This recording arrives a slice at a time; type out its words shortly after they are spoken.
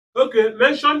Okay,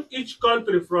 mention each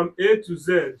country from A to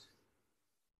Z.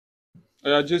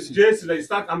 Jason. Jason, let's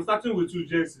start. I'm starting with you,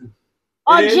 Jason.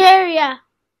 Algeria.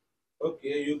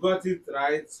 Okay, you got it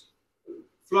right.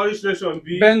 Flourish Nation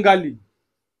B. Bengali.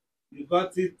 You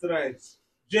got it right.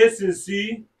 Jason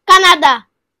C. Canada.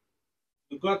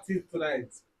 You got it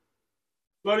right.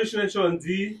 Flourish Nation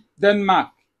D.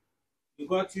 Denmark. You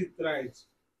got it right.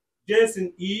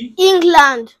 Jason E.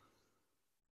 England.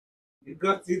 You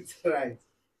got it right.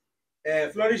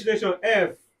 Flourish Nation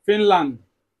F. Finland.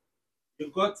 You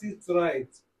got it right.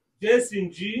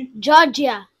 Jason G.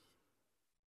 Georgia.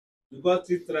 You got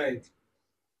it right.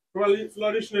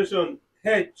 Flourish Nation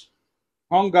H.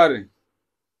 Hungary.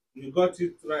 You got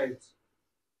it right.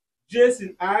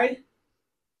 Jason I.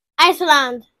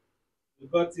 Iceland. You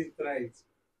got it right.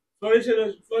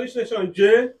 Flourish Nation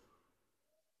J.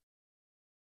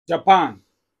 Japan.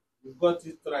 You got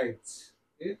it right.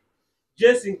 Okay.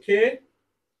 Jason K.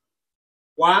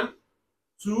 1,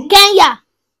 2. Kenya.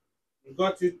 You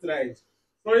got it right.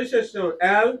 Flourish Nation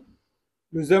L.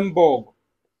 Luxembourg.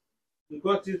 You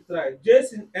got it right.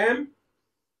 Jason M.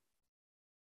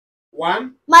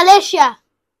 1. Malaysia.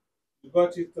 You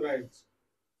got it right.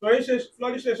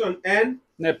 Flourish Nation N.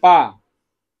 Nepal.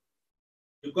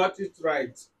 You got it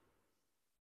right.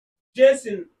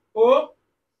 Jason O.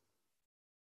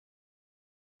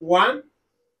 1,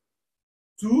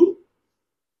 2,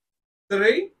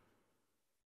 3,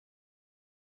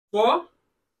 4,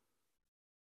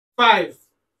 5.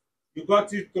 You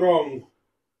got it wrong.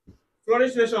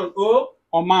 Flourish Nation O.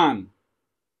 Oman.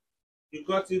 You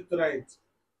got it right.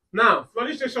 Now,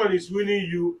 Flourish Nation is winning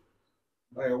you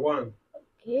by 1.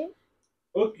 Okay.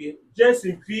 Okay.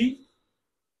 Jason P.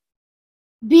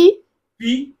 B.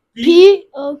 P. P.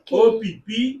 Okay. O. P.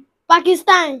 P.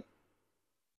 Pakistan.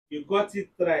 You got it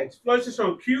right. Flourish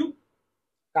Nation Q.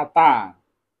 Qatar.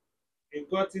 You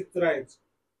got it right.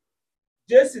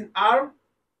 Jason R.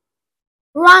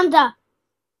 Rwanda.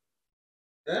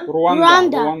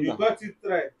 Rwanda. You got it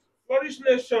right. Flourish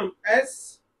Nation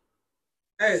S.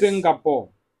 Singapore.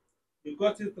 You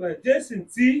got it right. Jason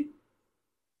T.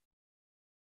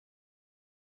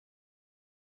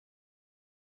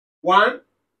 One,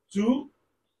 2,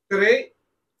 3,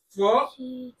 4,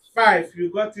 5. You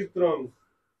got it wrong.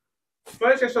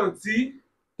 Flourish Nation T.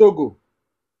 Togo.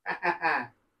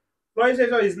 Flourish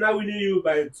Nation is now winning you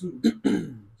by 2.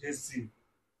 Jason.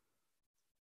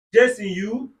 Jason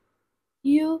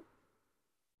U.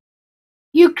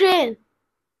 Ukraine.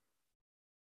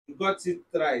 You got it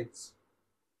right.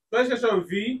 Flourish Nation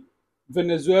V.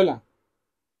 Venezuela.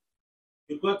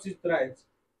 You got it right.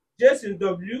 Jason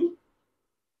W.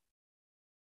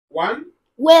 1.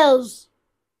 Wales.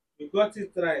 You got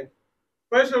it right.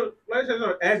 Flourish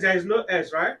Nation S. There is no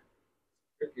S, right?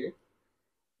 Okay.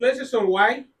 Flourish Nation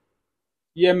Y.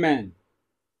 Yemen.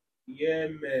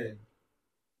 Yemen.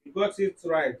 You got it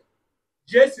right.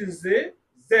 Jason Z.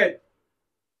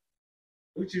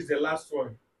 Which is the last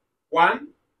one. 1,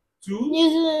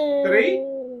 2, 3,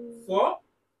 4,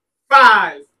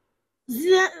 5.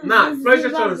 Now, Flourish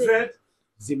Nation Z.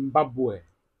 Zimbabwe.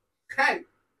 Kai.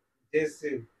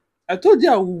 Jason. I told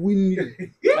you I would win you.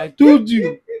 I told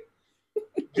you.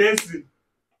 Jason,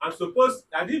 I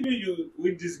didn't mean you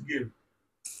win this game.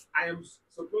 I am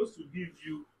supposed to give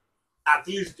you at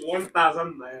least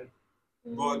 1,000 naira.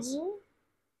 But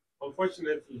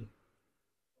unfortunately,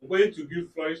 I'm going to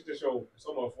give Flourish Nation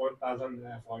some of 1,000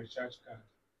 naira for a recharge card.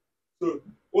 So,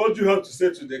 what do you have to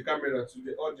say to the camera, to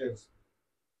the audience?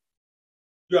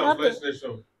 You and Flourish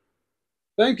Nation.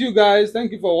 Thank you guys.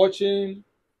 Thank you for watching.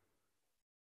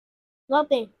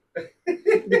 Nothing.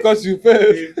 Because you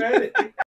failed.